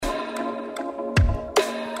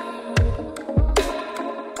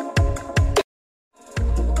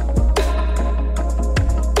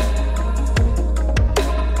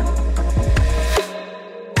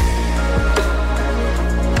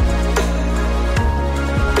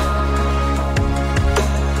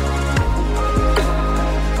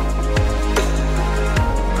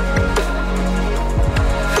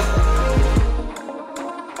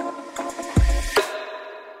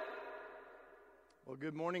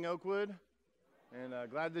morning, Oakwood, and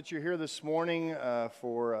glad that you're here this morning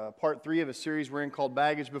for part 3 of a series we're in called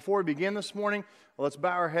Baggage. Before we begin this morning, let's bow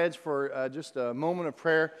our heads for just a moment of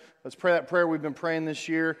prayer. Let's pray that prayer we've been praying this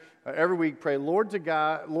year. Every week, pray, Lord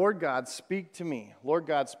God, speak to me. Lord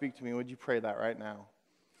God, speak to me. Would you pray that right now?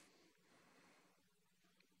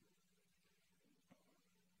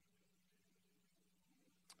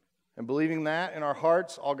 And believing that in our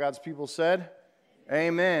hearts, all God's people said,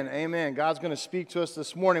 amen, amen. God's going to speak to us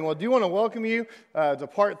this morning. Well, I do want to welcome you to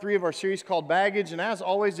part 3 of our series called Baggage. And as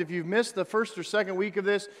always, if you've missed the first or second week of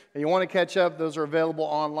this and you want to catch up, those are available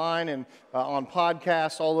online and on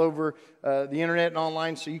podcasts all over the internet and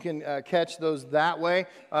online, so you can catch those that way.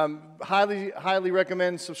 Highly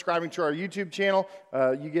recommend subscribing to our YouTube channel.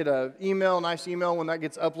 You get a nice email when that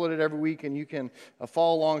gets uploaded every week, and you can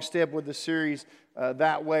follow along, stay up with the series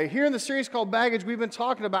that way. Here in the series called Baggage, we've been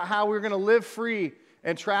talking about how we're going to live free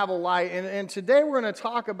and travel light. And today we're going to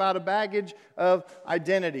talk about a baggage of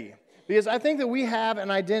identity. Because I think that we have an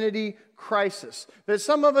identity crisis. That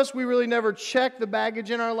some of us, we really never check the baggage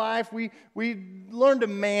in our life. We learn to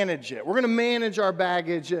manage it. We're going to manage our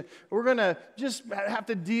baggage. We're going to just have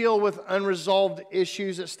to deal with unresolved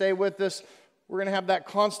issues that stay with us. We're going to have that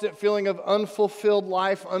constant feeling of unfulfilled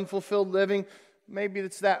life, unfulfilled living. Maybe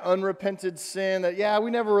it's that unrepented sin that, we're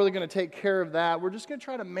never really going to take care of that. We're just going to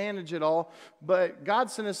try to manage it all. But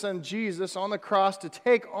God sent His Son Jesus on the cross to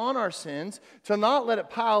take on our sins, to not let it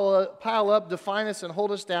pile up, define us, and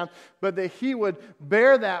hold us down, but that He would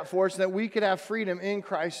bear that for us, and that we could have freedom in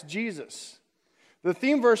Christ Jesus. The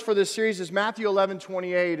theme verse for this series is Matthew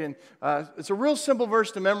 11:28, and it's a real simple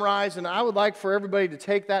verse to memorize, and I would like for everybody to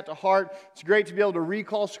take that to heart. It's great to be able to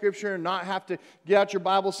recall Scripture and not have to get out your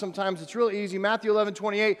Bible sometimes. It's real easy. Matthew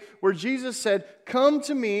 11:28, where Jesus said, "Come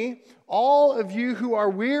to me, all of you who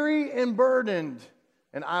are weary and burdened,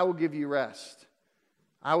 and I will give you rest."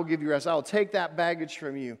 I will give you rest. I will take that baggage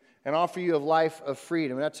from you and offer you a life of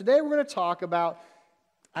freedom. Now, today we're going to talk about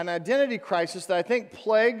an identity crisis that I think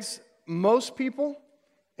plagues most people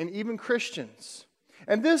and even Christians.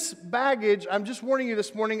 And this baggage, I'm just warning you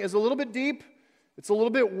this morning, is a little bit deep. It's a little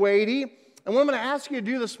bit weighty. And what I'm going to ask you to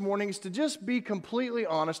do this morning is to just be completely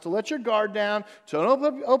honest, to let your guard down, to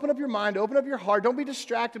open up your mind, open up your heart. Don't be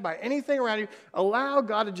distracted by anything around you. Allow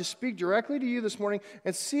God to just speak directly to you this morning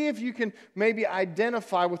and see if you can maybe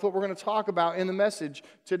identify with what we're going to talk about in the message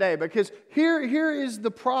today. Because here is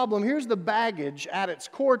the problem. Here's the baggage at its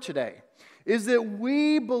core today. Is that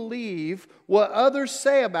we believe what others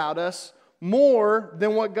say about us more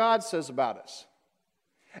than what God says about us.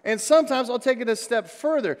 And sometimes I'll take it a step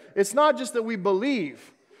further. It's not just that we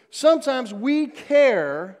believe. Sometimes we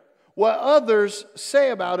care what others say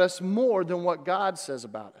about us more than what God says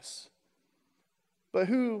about us. But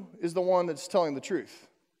who is the one that's telling the truth?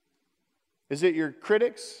 Is it your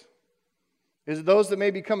critics? Is it those that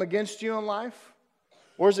maybe come against you in life?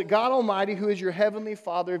 Or is it God Almighty, who is your heavenly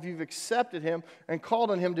Father, if you've accepted Him and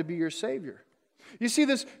called on Him to be your Savior? You see,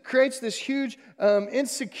 this creates this huge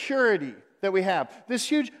insecurity that we have, this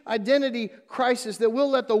huge identity crisis that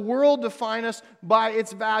will let the world define us by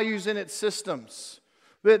its values and its systems.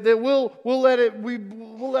 That we'll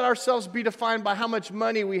let ourselves be defined by how much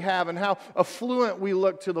money we have and how affluent we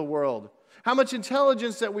look to the world. How much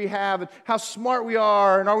intelligence that we have and how smart we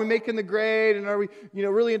are, and are we making the grade, and are we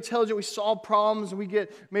really intelligent? We solve problems and we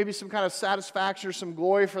get maybe some kind of satisfaction or some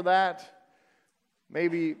glory for that.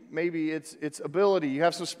 Maybe it's ability. You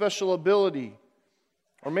have some special ability.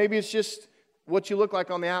 Or maybe it's just what you look like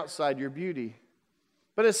on the outside, your beauty.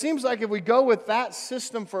 But it seems like if we go with that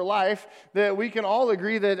system for life, that we can all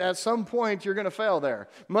agree that at some point you're going to fail there.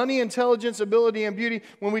 Money, intelligence, ability, and beauty,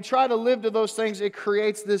 when we try to live to those things, it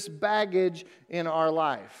creates this baggage in our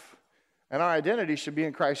life. And our identity should be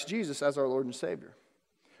in Christ Jesus as our Lord and Savior.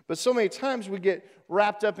 But so many times we get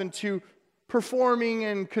wrapped up into performing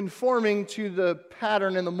and conforming to the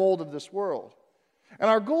pattern and the mold of this world. And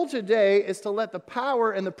our goal today is to let the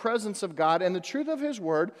power and the presence of God and the truth of His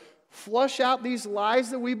Word flush out these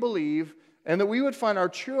lies that we believe, and that we would find our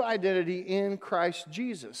true identity in Christ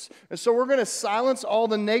Jesus. And so we're going to silence all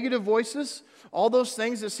the negative voices, all those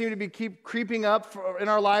things that seem to keep creeping up in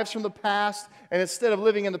our lives from the past. And instead of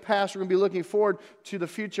living in the past, we're going to be looking forward to the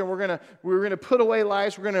future. And we're going to put away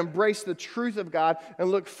lies. We're going to embrace the truth of God and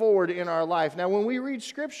look forward in our life. Now, when we read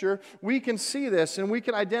Scripture, we can see this and we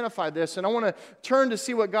can identify this. And I want to turn to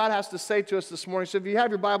see what God has to say to us this morning. So if you have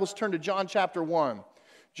your Bibles, turn to John chapter 1.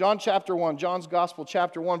 John chapter 1, John's Gospel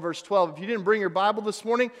chapter 1, verse 12. If you didn't bring your Bible this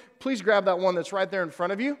morning, please grab that one that's right there in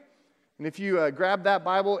front of you. And if you grab that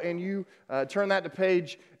Bible and you turn that to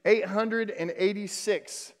page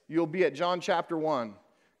 886, you'll be at John chapter 1.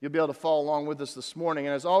 you'll be able to follow along with us this morning.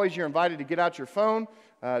 And as always, you're invited to get out your phone,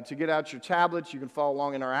 to get out your tablets. You can follow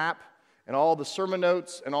along in our app. And all the sermon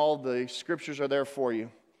notes and all the scriptures are there for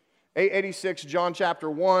you. 886, John chapter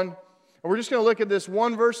 1. And we're just going to look at this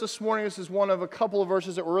one verse this morning. This is one of a couple of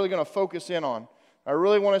verses that we're really going to focus in on. I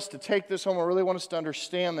really want us to take this home. I really want us to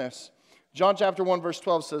understand this. John chapter 1, verse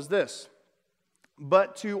 12 says this.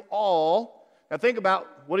 But to all, now think about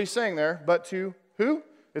what he's saying there. But to who?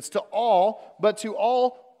 It's to all, but to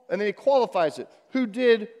all, and then he qualifies it, who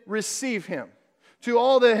did receive him. To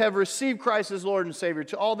all that have received Christ as Lord and Savior,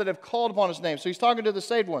 to all that have called upon his name. So he's talking to the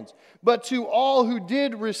saved ones. But to all who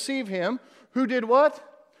did receive him, who did what?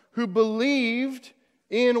 Who believed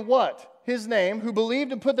in what? His name, who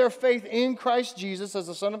believed and put their faith in Christ Jesus as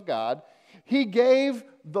the Son of God, he gave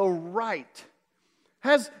the right.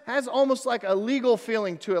 Has almost like a legal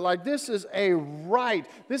feeling to it, like this is a right.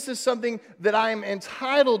 This is something that I am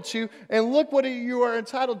entitled to, and look what you are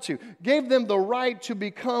entitled to. Gave them the right to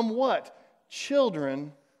become what?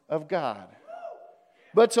 Children of God.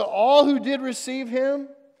 But to all who did receive him,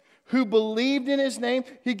 who believed in his name,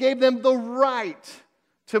 he gave them the right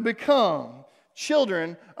to become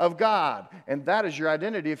children of God. And that is your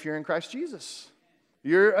identity if you're in Christ Jesus.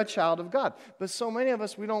 You're a child of God. But so many of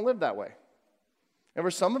us, we don't live that way. And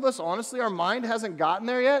for some of us, honestly, our mind hasn't gotten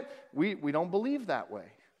there yet. We don't believe that way.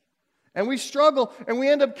 And we struggle, and we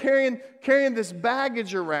end up carrying this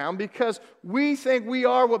baggage around because we think we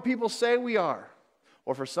are what people say we are.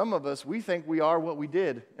 Or for some of us, we think we are what we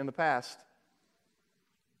did in the past.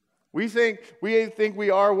 We think we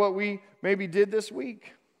are what we maybe did this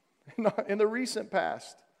week, in the recent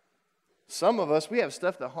past. Some of us, we have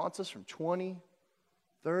stuff that haunts us from 20,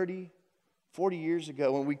 30, 40 years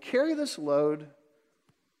ago. And we carry this load,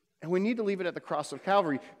 and we need to leave it at the cross of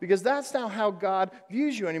Calvary because that's not how God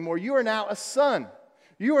views you anymore. You are now a son.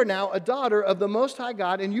 You are now a daughter of the Most High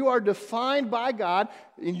God, and you are defined by God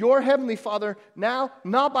in your Heavenly Father now,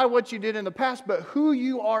 not by what you did in the past, but who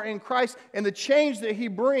you are in Christ and the change that He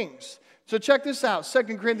brings. So check this out, 2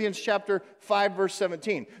 Corinthians chapter 5, verse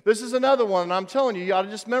 17. This is another one, and I'm telling you, you ought to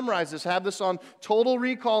just memorize this. Have this on total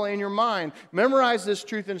recall in your mind. Memorize this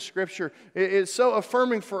truth in Scripture. It's so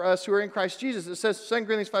affirming for us who are in Christ Jesus. It says, 2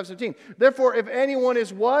 Corinthians 5:17, therefore, if anyone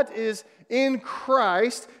is what? Is in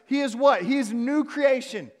Christ, he is what? He is new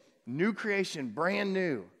creation. New creation, brand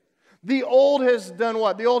new. The old has done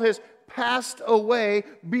what? The old has passed away.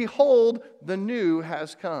 Behold, the new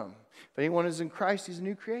has come. If anyone is in Christ, he's a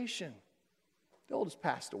new creation. The old has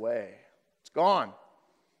passed away. It's gone.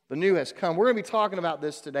 The new has come. We're going to be talking about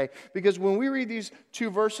this today because when we read these two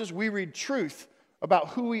verses, we read truth about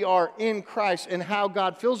who we are in Christ and how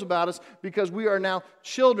God feels about us because we are now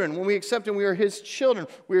children. When we accept Him, we are His children.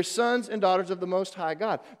 We are sons and daughters of the Most High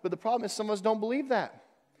God. But the problem is some of us don't believe that.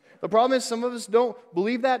 The problem is some of us don't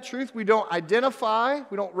believe that truth. We don't identify.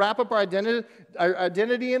 We don't wrap up our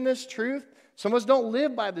identity in this truth. Some of us don't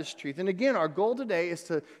live by this truth. And again, our goal today is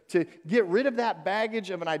to get rid of that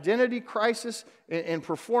baggage of an identity crisis in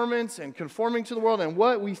performance and conforming to the world and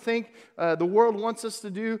what we think the world wants us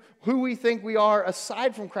to do, who we think we are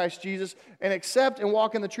aside from Christ Jesus, and accept and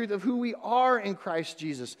walk in the truth of who we are in Christ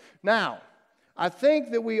Jesus. Now, I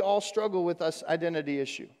think that we all struggle with this identity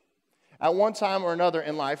issue. At one time or another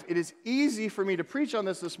in life, it is easy for me to preach on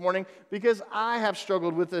this morning because I have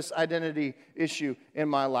struggled with this identity issue in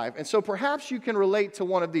my life. And so perhaps you can relate to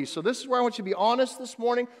one of these. So this is where I want you to be honest this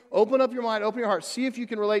morning. Open up your mind, open your heart, see if you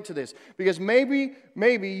can relate to this. Because maybe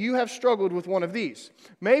you have struggled with one of these.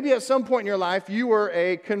 Maybe at some point in your life, you were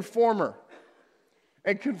a conformer.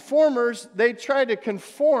 And conformers, they try to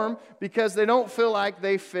conform because they don't feel like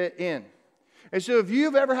they fit in. And so if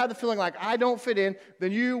you've ever had the feeling like, I don't fit in,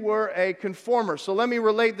 then you were a conformer. So let me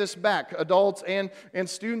relate this back, adults and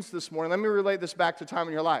students this morning. Let me relate this back to a time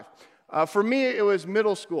in your life. For me, it was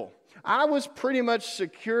middle school. I was pretty much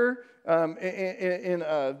secure in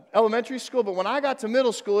elementary school, but when I got to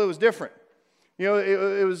middle school, it was different. You know,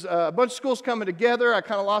 it was a bunch of schools coming together. I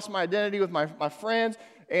kind of lost my identity with my friends.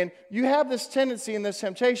 And you have this tendency and this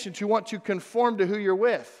temptation to want to conform to who you're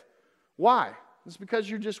with. Why? It's because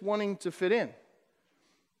you're just wanting to fit in.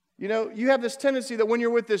 You know, you have this tendency that when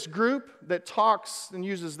you're with this group that talks and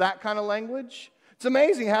uses that kind of language, it's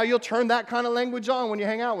amazing how you'll turn that kind of language on when you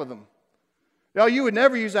hang out with them. You know, you would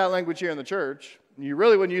never use that language here in the church. You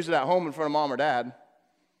really wouldn't use it at home in front of mom or dad.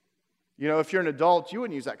 You know, if you're an adult, you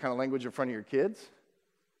wouldn't use that kind of language in front of your kids.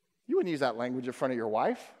 You wouldn't use that language in front of your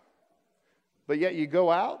wife. But yet you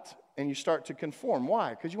go out and you start to conform.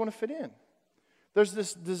 Why? Because you want to fit in. There's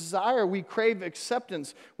this desire, we crave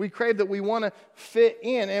acceptance. We crave that we want to fit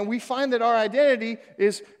in. And we find that our identity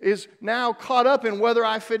is now caught up in whether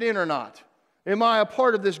I fit in or not. Am I a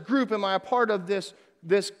part of this group? Am I a part of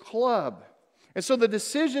this club? And so the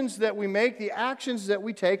decisions that we make, the actions that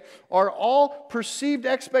we take, are all perceived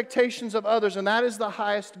expectations of others, and that is the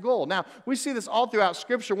highest goal. Now, we see this all throughout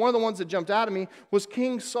Scripture. One of the ones that jumped out at me was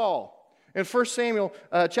King Saul. In 1 Samuel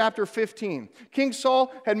chapter 15, King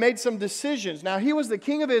Saul had made some decisions. Now, he was the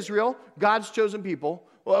king of Israel, God's chosen people,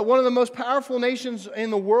 one of the most powerful nations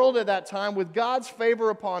in the world at that time, with God's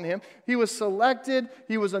favor upon him. He was selected,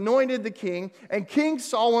 he was anointed the king, and King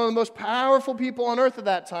Saul, one of the most powerful people on earth at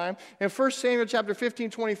that time, in 1 Samuel chapter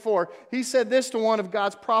 15, 24, he said this to one of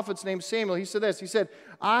God's prophets named Samuel. He said this, he said,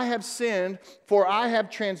 I have sinned, for I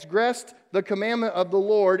have transgressed the commandment of the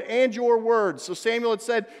Lord and your words. So Samuel had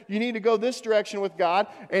said, you need to go this direction with God,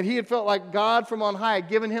 and he had felt like God from on high had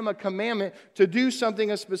given him a commandment to do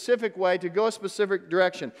something a specific way, to go a specific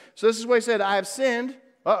direction. So this is what he said, I have sinned,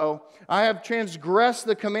 I have transgressed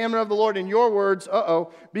the commandment of the Lord in your words,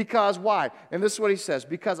 because why? And this is what he says,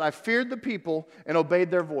 because I feared the people and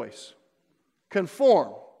obeyed their voice.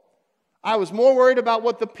 Conform. I was more worried about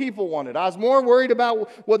what the people wanted. I was more worried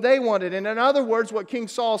about what they wanted. And in other words, what King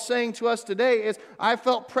Saul is saying to us today is, I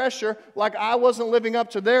felt pressure like I wasn't living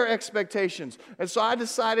up to their expectations. And so I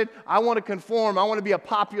decided I want to conform. I want to be a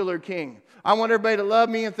popular king. I want everybody to love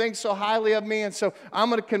me and think so highly of me. And so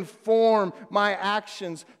I'm going to conform my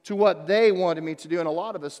actions to what they wanted me to do. And a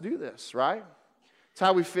lot of us do this, right? It's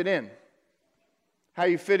how we fit in. How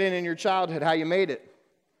you fit in your childhood, how you made it.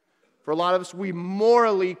 For a lot of us, we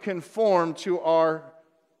morally conform to our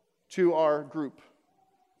group.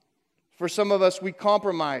 For some of us, we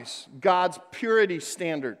compromise God's purity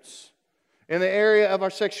standards in the area of our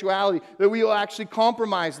sexuality, that we will actually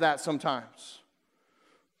compromise that sometimes.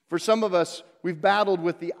 For some of us, we've battled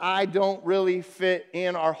with the I don't really fit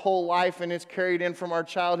in our whole life, and it's carried in from our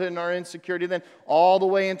childhood and our insecurity, then all the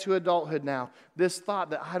way into adulthood now. This thought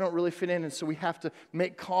that I don't really fit in, and so we have to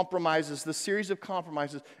make compromises, the series of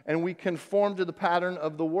compromises, and we conform to the pattern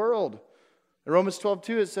of the world. In Romans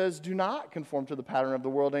 12:2 it says, do not conform to the pattern of the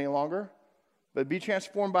world any longer, but be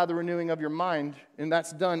transformed by the renewing of your mind, and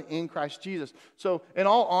that's done in Christ Jesus. So in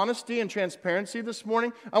all honesty and transparency this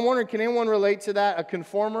morning, I'm wondering, can anyone relate to that? A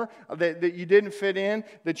conformer, that you didn't fit in,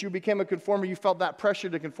 that you became a conformer, you felt that pressure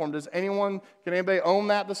to conform. Can anybody own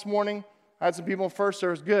that this morning? I had some people in first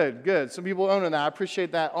service. Good. Some people owning that. I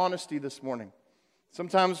appreciate that honesty this morning.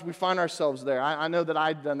 Sometimes we find ourselves there. I know that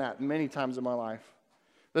I've done that many times in my life.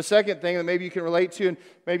 The second thing that maybe you can relate to, and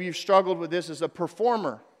maybe you've struggled with this, is a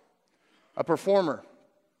performer. A performer.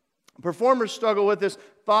 Performers struggle with this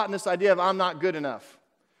thought and this idea of I'm not good enough.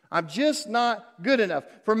 I'm just not good enough.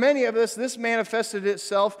 For many of us, this manifested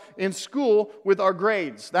itself in school with our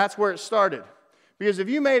grades. That's where it started. Because if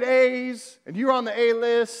you made A's and you were on the A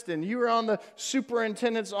list and you were on the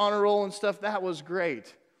superintendent's honor roll and stuff, that was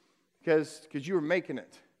great because you were making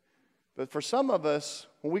it. But for some of us,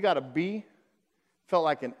 when we got a B, it felt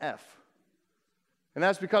like an F. And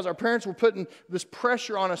that's because our parents were putting this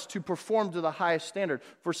pressure on us to perform to the highest standard.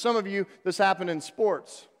 For some of you, this happened in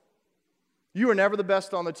sports. You were never the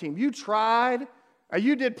best on the team. You tried,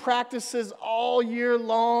 you did practices all year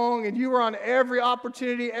long, and you were on every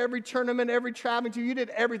opportunity, every tournament, every traveling team. You did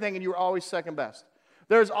everything, and you were always second best.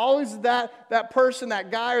 There's always that person, that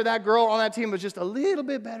guy or that girl on that team was just a little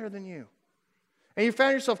bit better than you. And you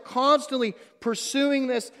found yourself constantly pursuing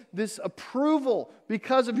this approval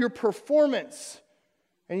because of your performance.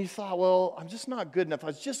 And you thought, well, I'm just not good enough. I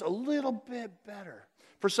was just a little bit better.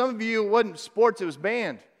 For some of you, it wasn't sports, it was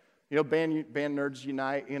band. You know, band nerds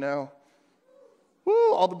unite, you know.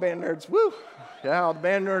 Woo, all the band nerds, woo. Yeah, all the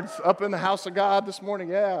band nerds up in the house of God this morning,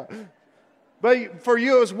 yeah. But for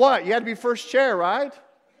you, it was what? You had to be first chair, right?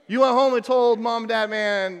 You went home and told mom and dad,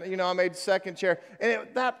 man, you know, I made second chair. And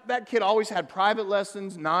that kid always had private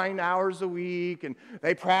lessons 9 hours a week, and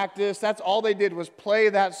they practiced. That's all they did was play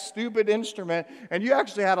that stupid instrument. And you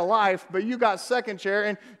actually had a life, but you got second chair,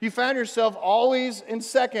 and you found yourself always in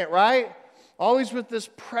second, right? Always with this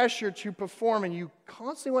pressure to perform, and you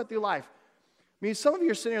constantly went through life. I mean, some of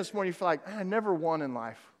you are sitting here this morning, you feel like, I never won in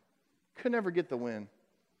life. Could never get the win.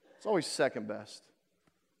 It's always second best.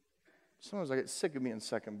 Sometimes I get sick of being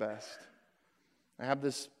second best. I have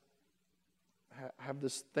this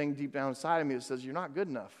thing deep down inside of me that says you're not good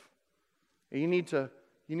enough. And you need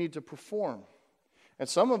to perform. And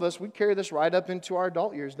some of us, we carry this right up into our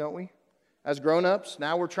adult years, don't we? As grown-ups,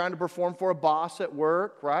 now we're trying to perform for a boss at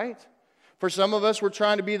work, right? For some of us, we're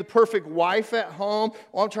trying to be the perfect wife at home.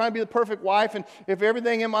 Well, I'm trying to be the perfect wife, and if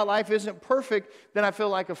everything in my life isn't perfect, then I feel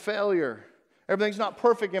like a failure. Everything's not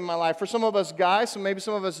perfect in my life. For some of us guys, so maybe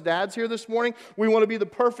some of us dads here this morning, we want to be the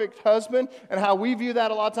perfect husband. And how we view that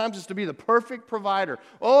a lot of times is to be the perfect provider.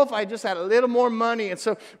 Oh, if I just had a little more money. And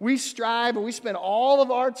so we strive and we spend all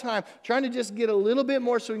of our time trying to just get a little bit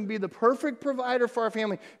more so we can be the perfect provider for our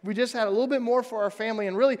family. If we just had a little bit more for our family,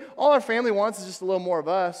 and really all our family wants is just a little more of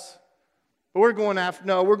us. But we're going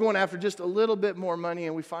after just a little bit more money,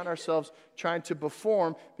 and we find ourselves trying to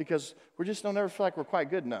perform because we just don't ever feel like we're quite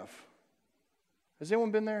good enough. Has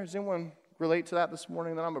anyone been there? Does anyone relate to that this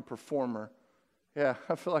morning, that I'm a performer? Yeah,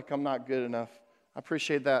 I feel like I'm not good enough. I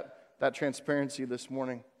appreciate that transparency this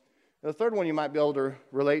morning. The third one you might be able to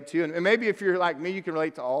relate to, and maybe if you're like me, you can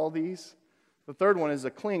relate to all these. The third one is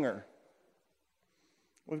a clinger.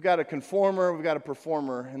 We've got a conformer, we've got a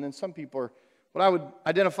performer, and then some people are what I would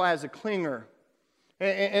identify as a clinger.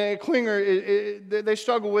 And a clinger, they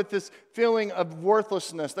struggle with this feeling of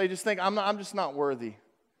worthlessness. They just think, I'm just not worthy.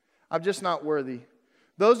 I'm just not worthy.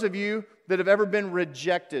 Those of you that have ever been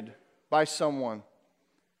rejected by someone,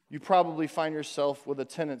 you probably find yourself with a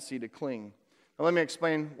tendency to cling. Now let me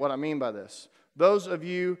explain what I mean by this. Those of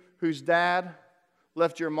you whose dad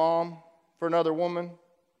left your mom for another woman,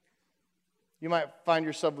 you might find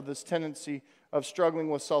yourself with this tendency of struggling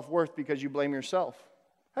with self-worth because you blame yourself.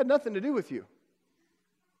 Had nothing to do with you.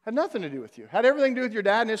 Had nothing to do with you. Had everything to do with your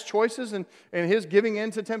dad and his choices and his giving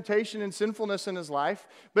in to temptation and sinfulness in his life.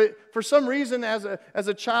 But for some reason, as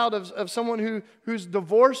a child of someone who's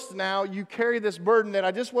divorced now, you carry this burden that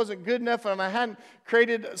I just wasn't good enough and I hadn't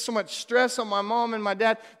created so much stress on my mom and my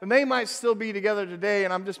dad. And they might still be together today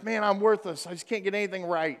and I'm worthless. I just can't get anything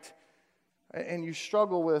right. And you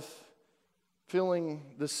struggle with feeling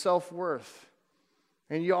the self-worth.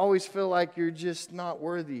 And you always feel like you're just not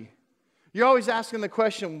worthy. You're always asking the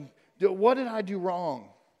question, what did I do wrong?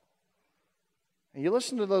 And you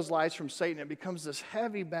listen to those lies from Satan, it becomes this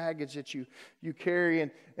heavy baggage that you carry.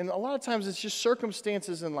 And a lot of times it's just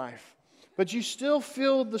circumstances in life. But you still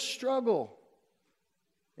feel the struggle.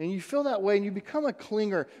 And you feel that way and you become a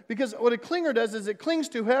clinger. Because what a clinger does is it clings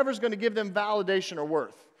to whoever's going to give them validation or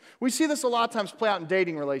worth. We see this a lot of times play out in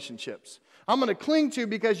dating relationships. I'm going to cling to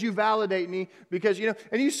because you validate me, because,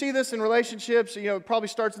 and you see this in relationships, it probably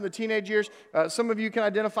starts in the teenage years. Some of you can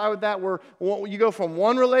identify with that, where you go from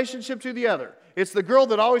one relationship to the other. It's the girl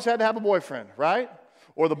that always had to have a boyfriend, right?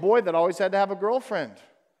 Or the boy that always had to have a girlfriend.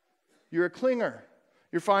 You're a clinger.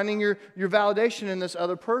 You're finding your validation in this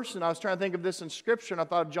other person. I was trying to think of this in Scripture, and I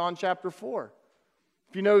thought of John chapter 4.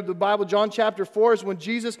 If you know the Bible, John chapter 4 is when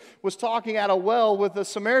Jesus was talking at a well with a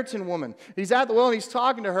Samaritan woman. He's at the well and he's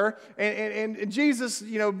talking to her. And Jesus,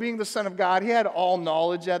 being the Son of God, he had all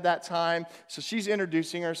knowledge at that time. So she's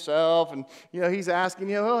introducing herself and, he's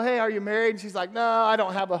asking, oh, hey, are you married? And she's like, no, I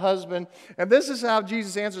don't have a husband. And this is how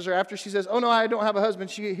Jesus answers her after she says, oh, no, I don't have a husband.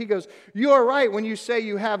 He goes, you are right when you say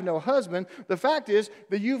you have no husband. The fact is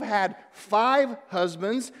that you've had 5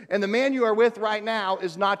 husbands and the man you are with right now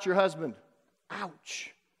is not your husband.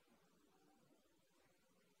 Ouch.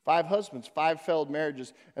 5 husbands, 5 failed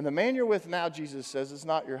marriages. And the man you're with now, Jesus says, is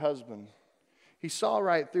not your husband. He saw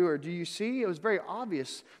right through her. Do you see? It was very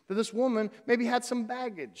obvious that this woman maybe had some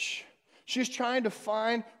baggage. She's trying to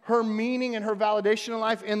find her meaning and her validation in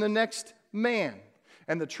life in the next man.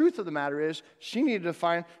 And the truth of the matter is, she needed to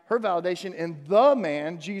find her validation in the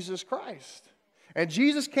man, Jesus Christ. And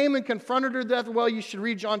Jesus came and confronted her death. Well, you should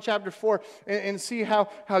read John chapter 4 and see how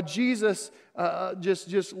Jesus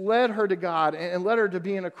just led her to God and led her to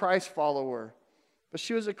being a Christ follower. But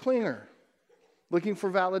she was a clinger, looking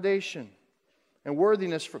for validation and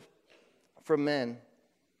worthiness from men.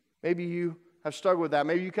 Maybe you have struggled with that.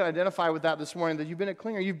 Maybe you can identify with that this morning, that you've been a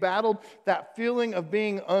clinger. You've battled that feeling of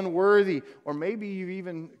being unworthy. Or maybe you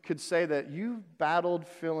even could say that you battled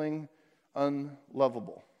feeling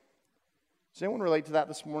unlovable. Does anyone relate to that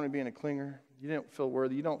this morning, being a clinger? You didn't feel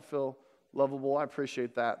worthy. You don't feel lovable. I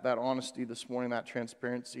appreciate that honesty this morning, that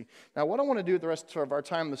transparency. Now, what I want to do with the rest of our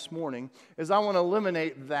time this morning is I want to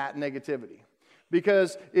eliminate that negativity.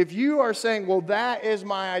 Because if you are saying, well, that is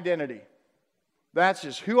my identity, that's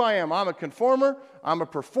just who I am. I'm a conformer, I'm a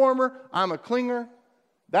performer, I'm a clinger.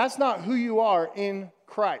 That's not who you are in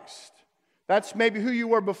Christ. That's maybe who you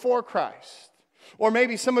were before Christ. Or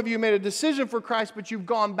maybe some of you made a decision for Christ, but you've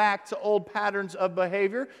gone back to old patterns of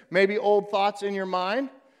behavior, maybe old thoughts in your mind.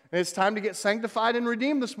 And it's time to get sanctified and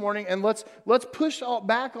redeemed this morning. And let's push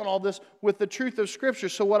back on all this with the truth of Scripture.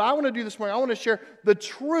 So what I want to do this morning, I want to share the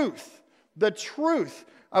truth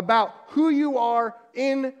about who you are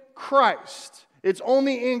in Christ. It's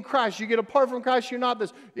only in Christ. You get apart from Christ, you're not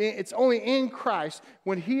this. It's only in Christ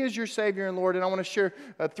when He is your Savior and Lord. And I want to share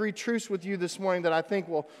 3 truths with you this morning that I think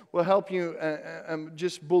will help you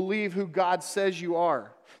just believe who God says you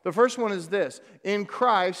are. The first one is this: in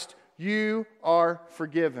Christ, you are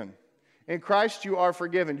forgiven. In Christ, you are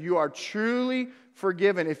forgiven. You are truly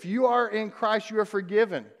forgiven. If you are in Christ, you are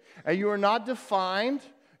forgiven. And you are not defined.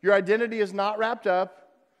 Your identity is not wrapped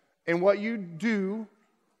up in what you do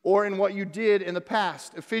or in what you did in the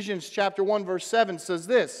past. Ephesians chapter 1, verse 7 says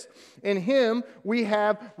this: in Him we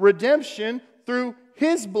have redemption through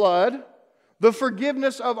His blood, the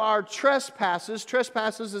forgiveness of our trespasses.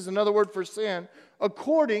 Trespasses is another word for sin,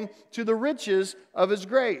 according to the riches of His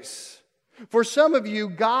grace. For some of you,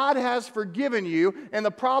 God has forgiven you, and the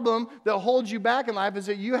problem that holds you back in life is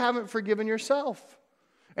that you haven't forgiven yourself.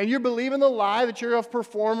 And you're believing the lie that you're a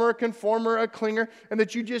performer, a conformer, a clinger, and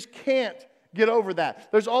that you just can't get over that.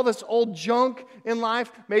 There's all this old junk in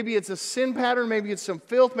life. Maybe it's a sin pattern, maybe it's some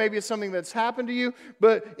filth, maybe it's something that's happened to you,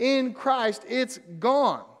 but in Christ, it's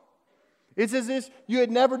gone. It's as if you had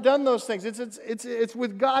never done those things. It's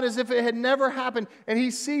with God as if it had never happened, and He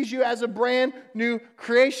sees you as a brand new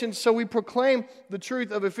creation. So we proclaim the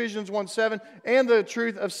truth of Ephesians 1:7 and the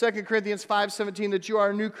truth of 2 Corinthians 5:17 that you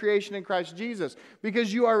are a new creation in Christ Jesus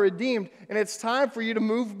because you are redeemed, and it's time for you to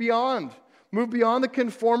move beyond. Move beyond the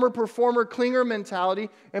conformer, performer, clinger mentality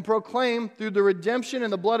and proclaim through the redemption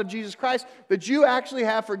and the blood of Jesus Christ that you actually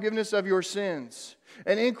have forgiveness of your sins.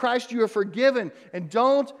 And in Christ you are forgiven. And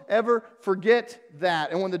don't ever forget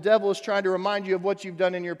that. And when the devil is trying to remind you of what you've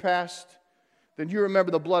done in your past, then you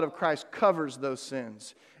remember the blood of Christ covers those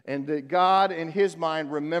sins. And that God in His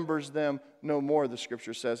mind remembers them no more, the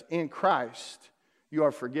Scripture says. In Christ you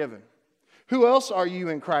are forgiven. Who else are you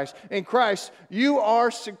in Christ? In Christ, you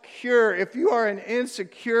are secure. If you are an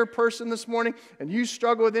insecure person this morning and you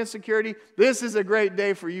struggle with insecurity, this is a great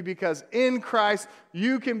day for you because in Christ,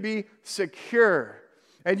 you can be secure.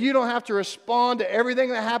 And you don't have to respond to everything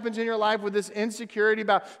that happens in your life with this insecurity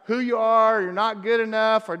about who you are, or you're not good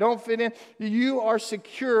enough, or don't fit in. You are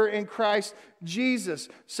secure in Christ Jesus.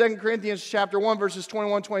 2 Corinthians chapter 1, verses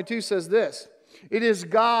 21-22 says this: it is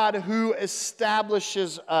God who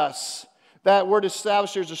establishes us. That word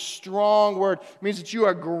established is a strong word. It means that you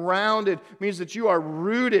are grounded. It means that you are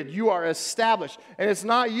rooted. You are established. And it's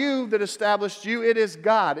not you that established you. It is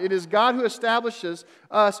God. It is God who establishes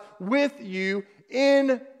us with you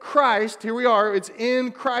in Christ. Here we are. It's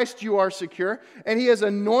in Christ you are secure. And He has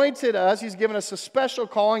anointed us. He's given us a special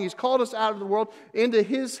calling. He's called us out of the world into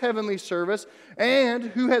His heavenly service. And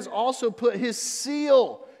who has also put His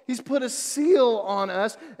seal. He's put a seal on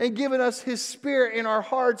us and given us His Spirit in our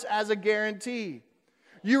hearts as a guarantee.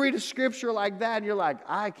 You read a scripture like that and you're like,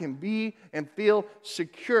 I can be and feel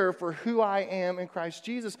secure for who I am in Christ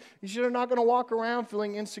Jesus. You're not going to walk around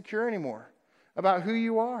feeling insecure anymore about who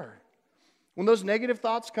you are. When those negative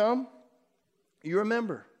thoughts come, you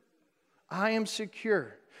remember, I am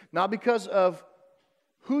secure. Not because of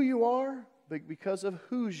who you are, but because of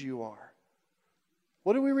whose you are.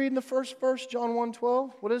 What did we read in the first verse, John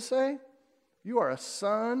 1:12? What does it say? You are a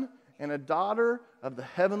son and a daughter of the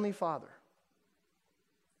Heavenly Father.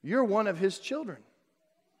 You're one of His children.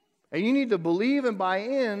 And you need to believe and buy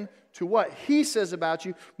in to what He says about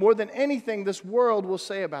you more than anything this world will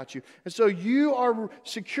say about you. And so you are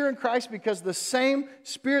secure in Christ because the same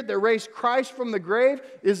Spirit that raised Christ from the grave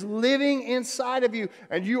is living inside of you.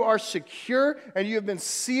 And you are secure and you have been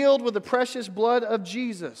sealed with the precious blood of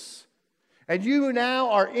Jesus. And you now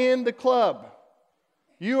are in the club.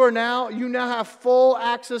 You now have full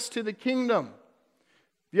access to the kingdom. Have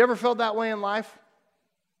you ever felt that way in life?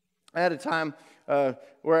 I had a time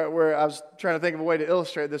where I was trying to think of a way to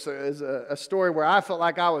illustrate this as a story where I felt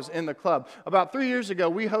like I was in the club. About 3 years ago,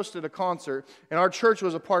 we hosted a concert, and our church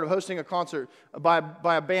was a part of hosting a concert by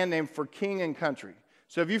a band named For King and Country.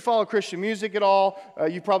 So if you follow Christian music at all,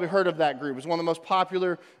 you've probably heard of that group. It's one of the most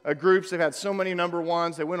popular groups. They've had so many number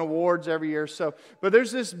ones. They win awards every year. But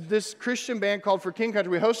there's this Christian band called For King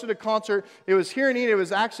Country. We hosted a concert. It was here in Eden. It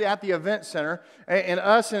was actually at the event center. And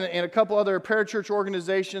us and a couple other parachurch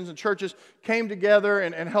organizations and churches came together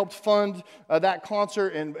and helped fund that concert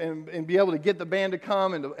and be able to get the band to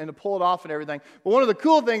come and to pull it off and everything. But one of the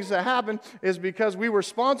cool things that happened is because we were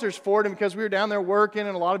sponsors for it and because we were down there working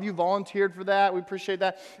and a lot of you volunteered for that. We appreciate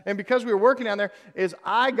that. And because we were working down there,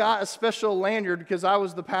 I got a special lanyard because I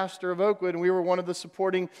was the pastor of Oakwood and we were one of the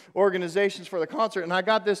supporting organizations for the concert. And I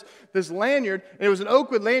got this lanyard, and it was an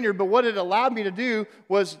Oakwood lanyard, but what it allowed me to do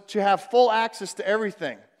was to have full access to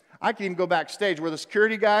everything. I could even go backstage where the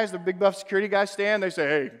security guys, the big buff security guys stand. They say,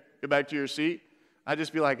 hey, get back to your seat. I'd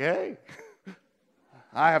just be like, hey,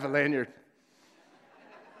 I have a lanyard.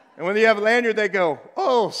 And when you have a lanyard, they go,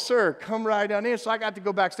 "Oh, sir, come right down in." So I got to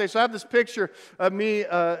go backstage. So I have this picture of me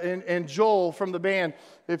and Joel from the band.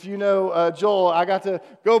 If you know Joel, I got to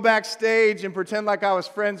go backstage and pretend like I was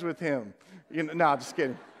friends with him. No, just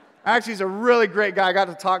kidding. Actually, he's a really great guy. I got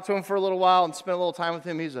to talk to him for a little while and spend a little time with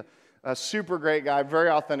him. He's a super great guy, very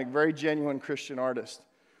authentic, very genuine Christian artist.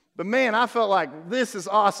 But man, I felt like this is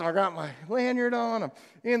awesome. I got my lanyard on. I'm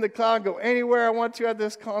in the cloud, go anywhere I want to at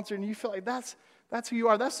this concert. And you feel like that's who you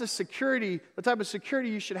are. That's the security, the type of security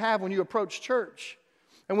you should have when you approach church.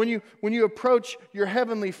 And when you approach your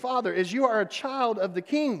heavenly Father, is you are a child of the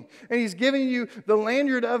King. And He's giving you the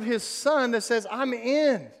lanyard of His Son that says, I'm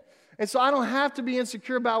in. And so I don't have to be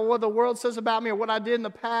insecure about what the world says about me or what I did in the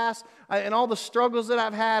past and all the struggles that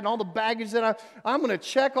I've had and all the baggage that I'm going to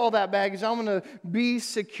check all that baggage. I'm going to be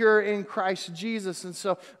secure in Christ Jesus. And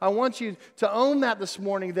so I want you to own that this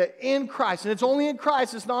morning, that in Christ, and it's only in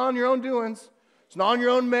Christ, it's not on your own doings, it's not on your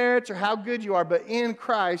own merits or how good you are, but in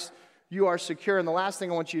Christ you are secure. And the last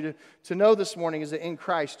thing I want you to know this morning is that in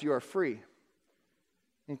Christ you are free.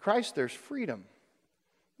 In Christ there's freedom.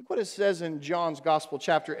 Look what it says in John's Gospel,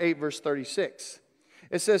 chapter 8, verse 36.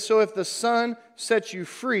 It says, "So if the Son sets you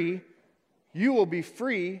free, you will be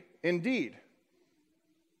free indeed."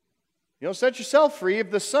 You don't set yourself free. If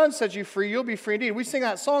the Son sets you free, you'll be free indeed. We sing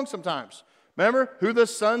that song sometimes. Remember? Who the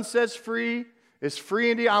Son sets free is free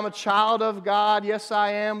indeed. I'm a child of God. Yes, I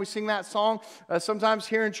am. We sing that song sometimes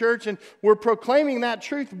here in church, and we're proclaiming that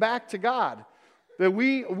truth back to God. That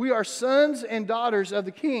we are sons and daughters of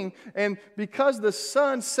the King, and because the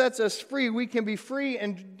Son sets us free, we can be free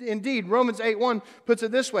indeed. Romans 8:1 puts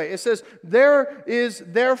it this way. It says, "There is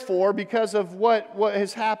therefore, because of what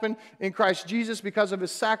has happened in Christ Jesus, because of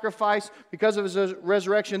His sacrifice, because of His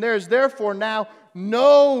resurrection, there is therefore now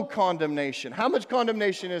no condemnation." How much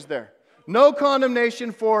condemnation is there? No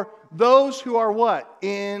condemnation for those who are what?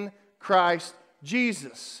 In Christ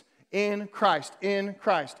Jesus. In Christ, in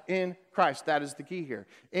Christ, in Christ. That is the key here.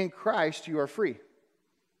 In Christ, you are free.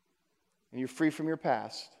 And you're free from your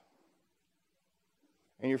past.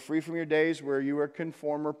 And you're free from your days where you were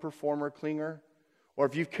conformer, performer, clinger. Or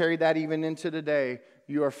if you've carried that even into today,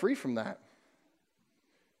 you are free from that.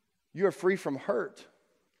 You are free from hurt.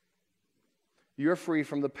 You're free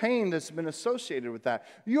from the pain that's been associated with that.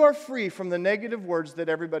 You are free from the negative words that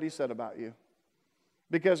everybody said about you.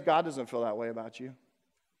 Because God doesn't feel that way about you.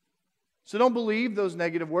 So don't believe those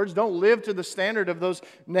negative words. Don't live to the standard of those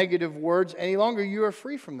negative words any longer. You are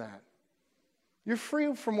free from that. You're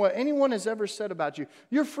free from what anyone has ever said about you.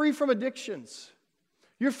 You're free from addictions.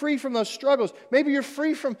 You're free from those struggles. Maybe you're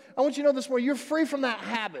free from, I want you to know this morning, you're free from that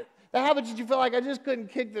habit. The habit that you feel like, I just couldn't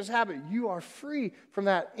kick this habit. You are free from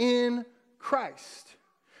that in Christ.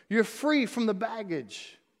 You're free from the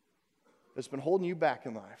baggage that's been holding you back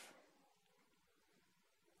in life.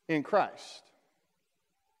 In Christ.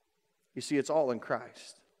 You see, it's all in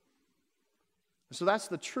Christ. And so that's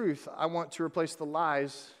the truth. I want to replace the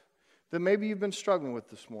lies that maybe you've been struggling with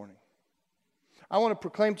this morning. I want to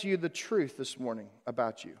proclaim to you the truth this morning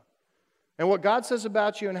about you. And what God says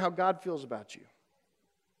about you and how God feels about you.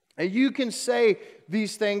 And you can say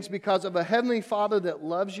these things because of a heavenly Father that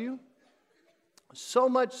loves you. So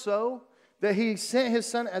much so that He sent His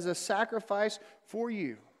Son as a sacrifice for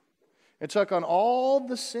you. And took on all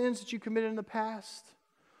the sins that you committed in the past.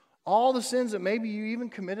 All the sins that maybe you even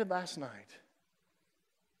committed last night.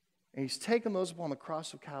 And He's taken those upon the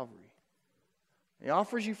cross of Calvary. He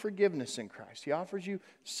offers you forgiveness in Christ. He offers you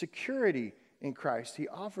security in Christ. He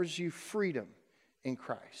offers you freedom in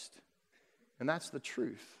Christ. And that's the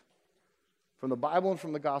truth from the Bible and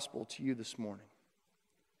from the gospel to you this morning.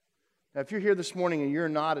 Now, if you're here this morning and you're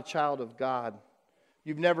not a child of God,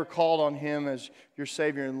 you've never called on Him as your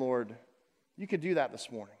Savior and Lord, you can do that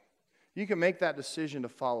this morning. You can make that decision to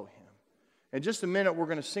follow Him. In just a minute, we're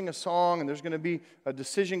going to sing a song, and there's going to be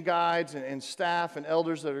decision guides and staff and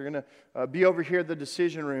elders that are going to be over here at the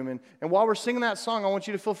decision room. And while we're singing that song, I want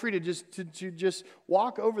you to feel free to just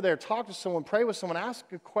walk over there, talk to someone, pray with someone,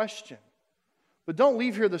 ask a question. But don't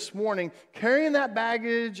leave here this morning carrying that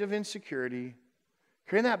baggage of insecurity,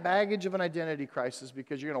 carrying that baggage of an identity crisis,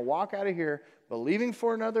 because you're going to walk out of here believing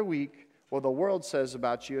for another week what the world says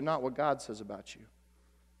about you and not what God says about you.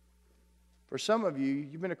 For some of you,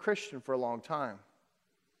 you've been a Christian for a long time.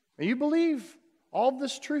 And you believe all of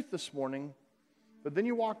this truth this morning, but then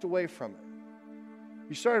you walked away from it.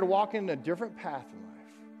 You started walking a different path in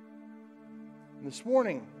life. And this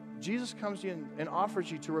morning, Jesus comes to you and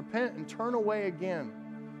offers you to repent and turn away again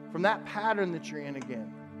from that pattern that you're in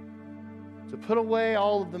again. To put away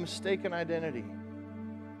all of the mistaken identity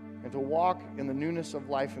and and to walk in the newness of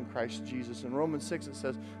life in Christ Jesus. In Romans 6, it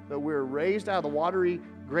says that we're raised out of the watery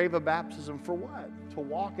grave of baptism for what? To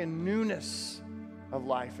walk in newness of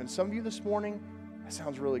life. And some of you this morning, that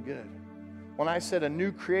sounds really good. When I said a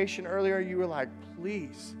new creation earlier, you were like,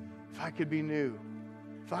 please, if I could be new.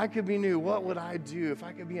 If I could be new, what would I do? If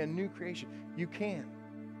I could be a new creation, you can.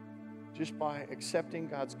 Just by accepting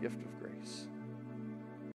God's gift of grace.